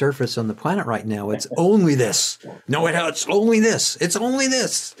on the surface on the planet right now. It's only this. No, it's only this. It's only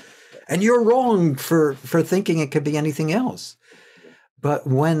this. And you're wrong for thinking it could be anything else. But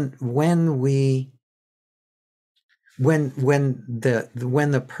when the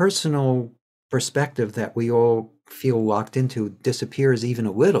personal perspective that we all feel locked into disappears even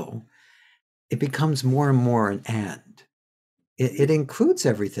a little, it becomes more and more an and. It includes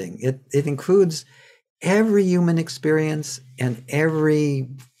everything. It includes every human experience and every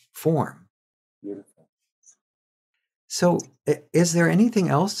form. Beautiful. So, is there anything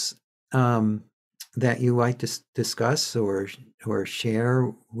else that you like to discuss or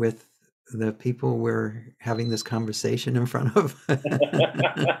share with the people we're having this conversation in front of?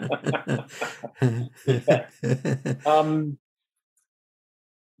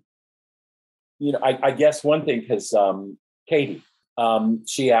 I guess one thing, because Katie,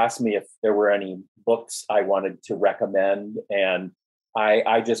 she asked me if there were any books I wanted to recommend, and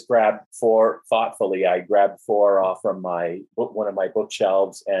I just grabbed four thoughtfully. I grabbed four from one of my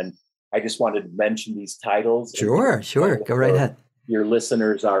bookshelves, and I just wanted to mention these titles. Sure. Go right ahead. Your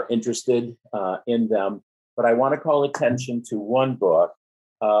listeners are interested in them, but I want to call attention to one book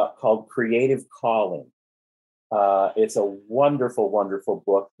called Creative Calling. It's a wonderful, wonderful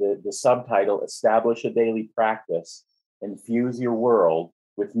book. The subtitle, Establish a Daily Practice, Infuse Your World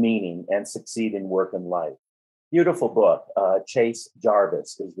with Meaning, and Succeed in Work and Life. Beautiful book. Chase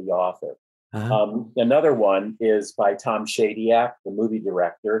Jarvis is the author. Uh-huh. Another one is by Tom Shadyac, the movie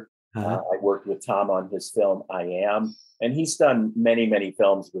director. Uh-huh. I worked with Tom on his film, I Am, and he's done many, many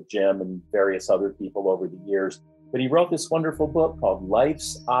films with Jim and various other people over the years. But he wrote this wonderful book called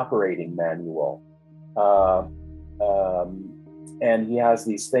Life's Operating Manual. And he has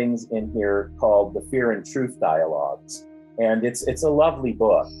these things in here called the Fear and Truth Dialogues. And it's a lovely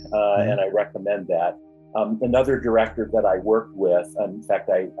book, and I recommend that. Another director that I worked with, in fact,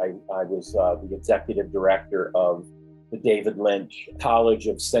 I was the executive director of the David Lynch College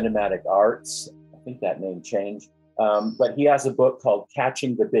of Cinematic Arts. I think that name changed. But he has a book called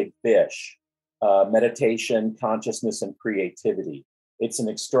Catching the Big Fish, Meditation, Consciousness, and Creativity. It's an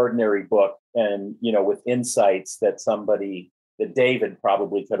extraordinary book, and, with insights that David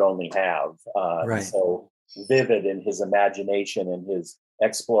probably could only have. Right. So vivid in his imagination and his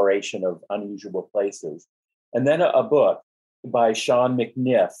exploration of unusual places. And then a book by Sean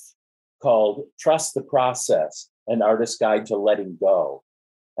McNiff called Trust the Process, An Artist's Guide to Letting Go.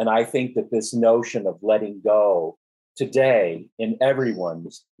 And I think that this notion of letting go today in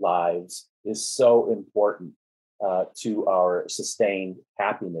everyone's lives is so important to our sustained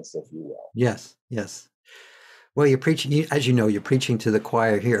happiness, if you will. Yes, yes. Well, you're preaching, as you know, you're preaching to the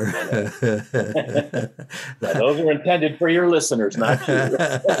choir here. Yeah, those are intended for your listeners, not you.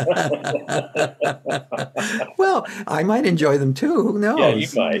 Well, I might enjoy them too. Who knows? Yeah, you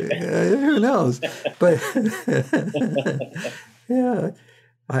might. Who knows? But yeah,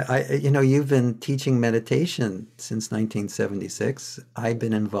 you've been teaching meditation since 1976. I've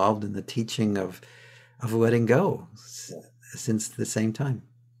been involved in the teaching of letting go since the same time.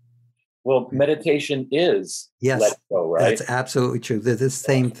 Well, meditation is let go, right? That's absolutely true. They're the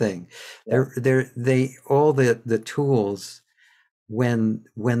same thing. Yeah. They all the tools when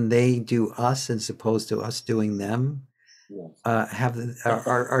they do us as opposed to us doing them,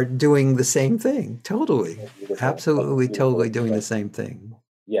 are doing the same thing. Totally, absolutely, totally doing the same thing.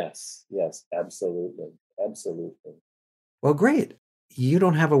 Yes, absolutely. Well, great. You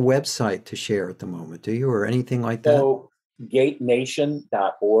don't have a website to share at the moment, do you, or anything like that? So,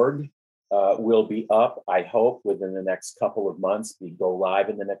 gatenation.org. Will be up, I hope, within the next couple of months. We go live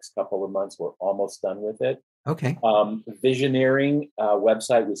in the next couple of months. We're almost done with it. Okay. Visioneering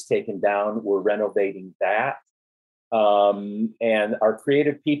website was taken down. We're renovating that. And our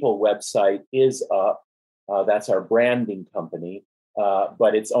Creative People website is up. That's our branding company.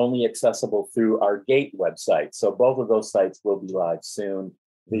 But it's only accessible through our Gate website. So both of those sites will be live soon.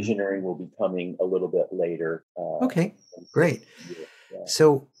 Visioneering will be coming a little bit later. Okay, great. Yeah.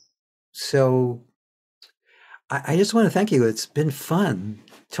 So I just want to thank you. It's been fun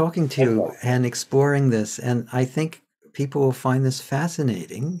talking to you and exploring this. And I think people will find this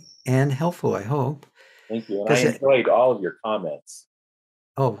fascinating and helpful, I hope. Thank you. And I enjoyed all of your comments.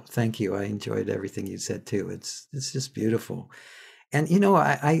 Oh, thank you. I enjoyed everything you said too. It's just beautiful. And,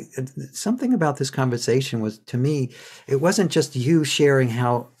 I something about this conversation was, to me, it wasn't just you sharing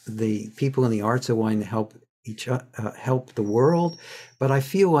how the people in the arts are wanting to help help the world, but I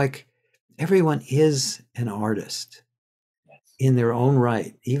feel like everyone is an artist in their own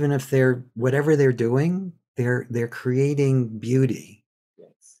right. Even if whatever they're doing, they're creating beauty.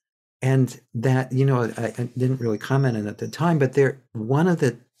 Yes. And that, I didn't really comment on it at the time, but they're one of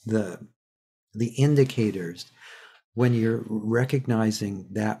the indicators when you're recognizing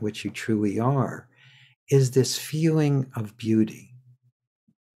that which you truly are is this feeling of beauty,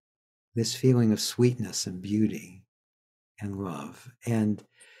 this feeling of sweetness and beauty and love. And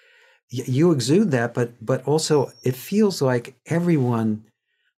you exude that, but also it feels like everyone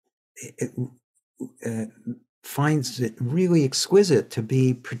finds it really exquisite to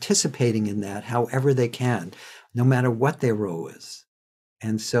be participating in that however they can, no matter what their role is.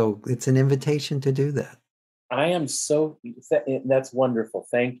 And so it's an invitation to do that. I am that's wonderful.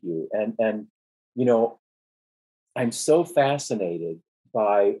 Thank you. And I'm so fascinated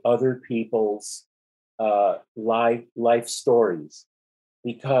by other people's life stories,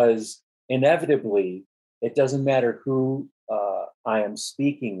 because inevitably, it doesn't matter who I am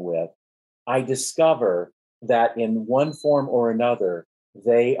speaking with, I discover that in one form or another,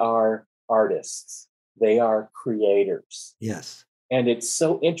 they are artists, they are creators. Yes. And it's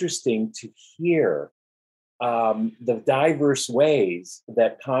so interesting to hear the diverse ways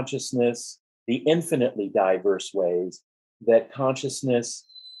that consciousness, the infinitely diverse ways that consciousness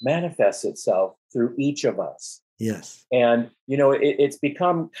manifests itself through each of us. Yes. And, it's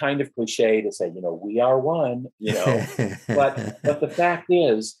become kind of cliche to say, we are one, but the fact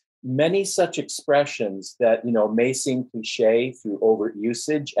is, many such expressions that, may seem cliche through overt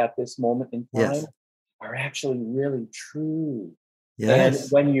usage at this moment in time are actually really true.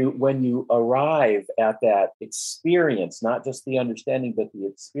 Yes. And when you arrive at that experience, not just the understanding, but the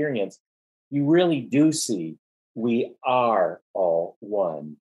experience, you really do see we are all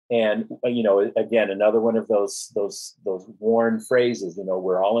one. And again, another one of those worn phrases,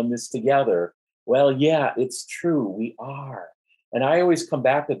 we're all in this together. Well, yeah, it's true, we are. And I always come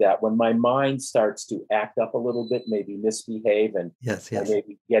back to that when my mind starts to act up a little bit, maybe misbehave, and Yes, I yes.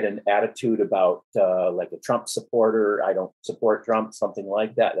 maybe get an attitude about like a Trump supporter. I don't support Trump, something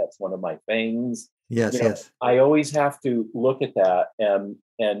like that. That's one of my things. Yes, yes. I always have to look at that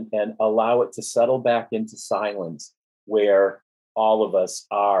and allow it to settle back into silence where all of us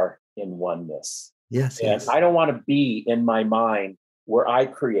are in oneness. Yes, And yes. I don't want to be in my mind where I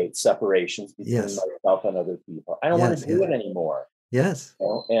create separations between Yes. myself and other people. I don't want Yes, to do yes. it anymore. Yes.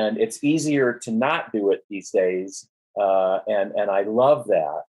 And it's easier to not do it these days. And I love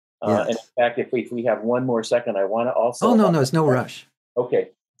that. And in Yes. fact, if we have one more second, I want to Oh, also, no, no, it's no rush.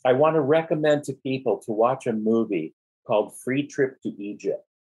 okay, I want to recommend to people to watch a movie called Free Trip to Egypt.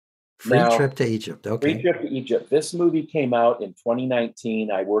 Free Now, trip to Egypt. Free Okay. Trip to Egypt. This movie came out in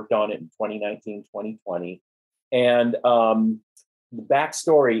 2019. I worked on it in 2019, 2020. And the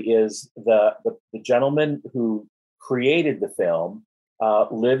backstory is the gentleman who created the film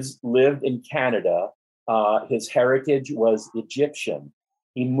lived in Canada. His heritage was Egyptian.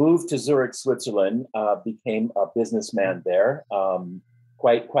 He moved to Zurich, Switzerland, became a businessman there,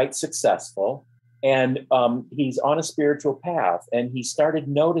 quite successful. And he's on a spiritual path. And he started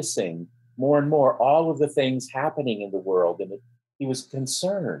noticing more and more all of the things happening in the world. And he was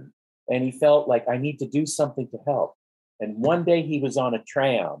concerned. And he felt like, I need to do something to help. And one day he was on a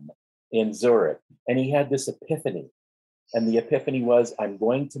tram in Zurich and he had this epiphany. And the epiphany was, I'm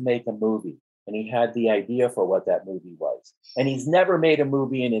going to make a movie. And he had the idea for what that movie was. And he's never made a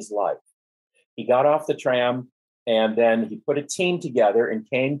movie in his life. He got off the tram and then he put a team together and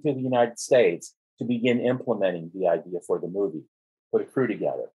came to the United States to begin implementing the idea for the movie, put a crew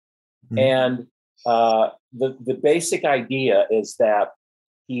together. Mm-hmm. And the basic idea is that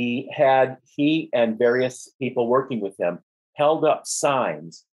he and various people working with him held up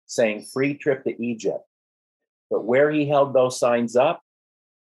signs saying free trip to Egypt. But where he held those signs up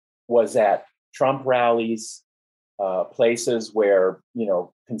was at Trump rallies, places where,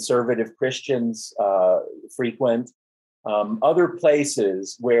 conservative Christians frequent, other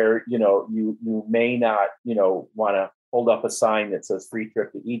places where, you may not, want to hold up a sign that says free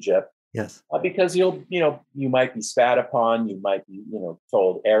trip to Egypt. Yes. Because you might be spat upon, you might be,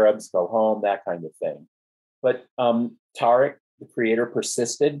 told Arabs go home, that kind of thing. But Tarek, the creator,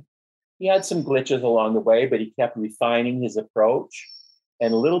 persisted. He had some glitches along the way, but he kept refining his approach.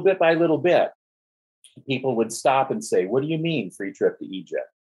 And little bit by little bit, people would stop and say, what do you mean free trip to Egypt?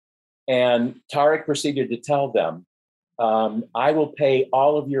 And Tarek proceeded to tell them, I will pay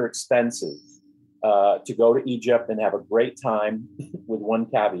all of your expenses to go to Egypt and have a great time with one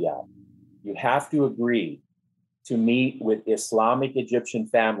caveat. You have to agree to meet with Islamic Egyptian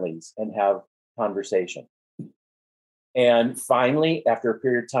families and have conversation. And finally, after a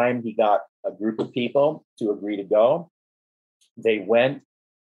period of time, he got a group of people to agree to go. They went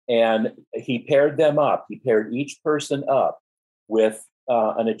and he paired them up. He paired each person up with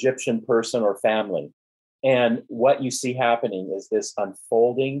an Egyptian person or family. And what you see happening is this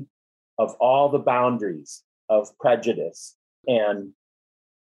unfolding of all the boundaries of prejudice and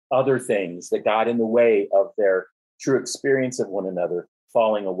other things that got in the way of their true experience of one another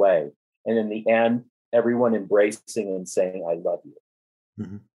falling away. And in the end, everyone embracing and saying, I love you.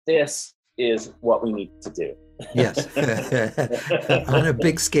 Mm-hmm. This is what we need to do. Yes. On a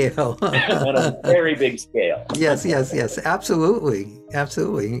big scale. On a very big scale. Yes. Absolutely.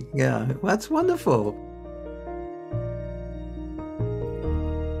 Yeah. Well, that's wonderful.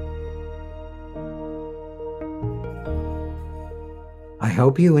 I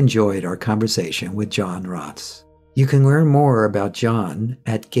hope you enjoyed our conversation with John Raatz. You can learn more about John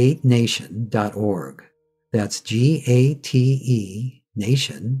at gatenation.org. That's GATE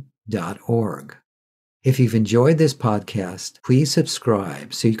nation.org. If you've enjoyed this podcast, please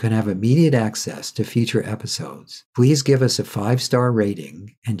subscribe so you can have immediate access to future episodes. Please give us a 5-star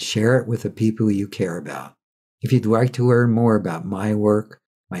rating and share it with the people you care about. If you'd like to learn more about my work,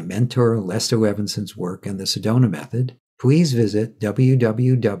 my mentor Lester Levinson's work, and the Sedona Method, please visit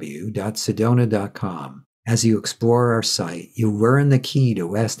www.sedona.com. As you explore our site, you'll learn the key to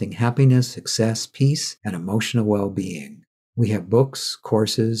lasting happiness, success, peace, and emotional well-being. We have books,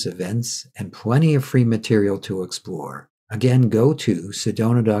 courses, events, and plenty of free material to explore. Again, go to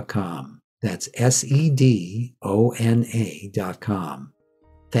sedona.com. That's SEDONA.com.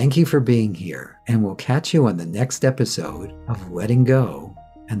 Thank you for being here, and we'll catch you on the next episode of Letting Go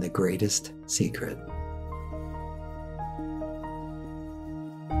and the Greatest Secret.